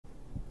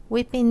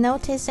We've been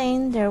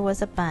noticing there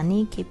was a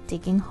bunny keep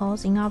digging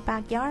holes in our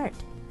backyard.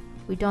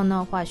 We don't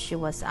know what she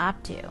was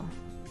up to.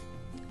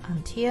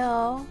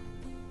 Until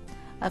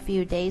a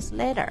few days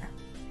later,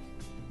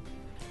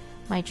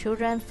 my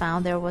children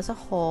found there was a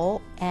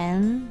hole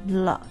and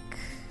look,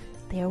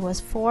 there was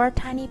 4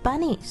 tiny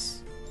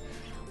bunnies.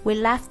 We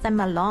left them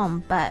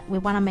alone, but we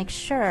want to make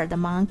sure the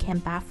mom came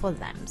back for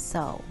them,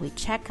 so we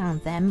checked on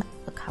them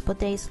a couple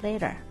days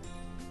later.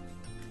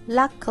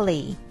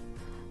 Luckily,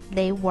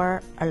 they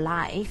were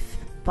alive,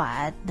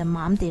 but the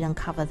mom didn't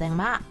cover them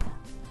up,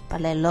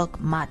 but they look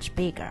much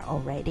bigger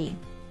already.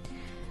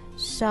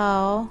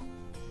 So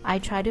I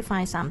tried to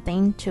find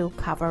something to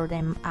cover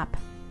them up.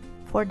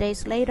 4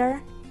 days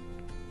later,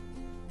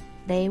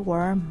 they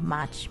were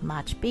much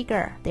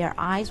bigger. Their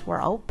eyes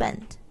were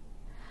opened.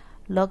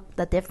 Look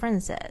the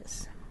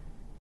differences.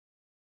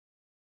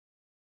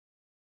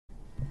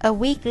 A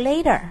week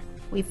later,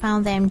 we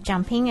found them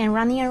jumping and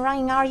running around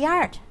in our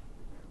yard.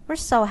 We're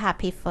so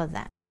happy for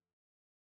them.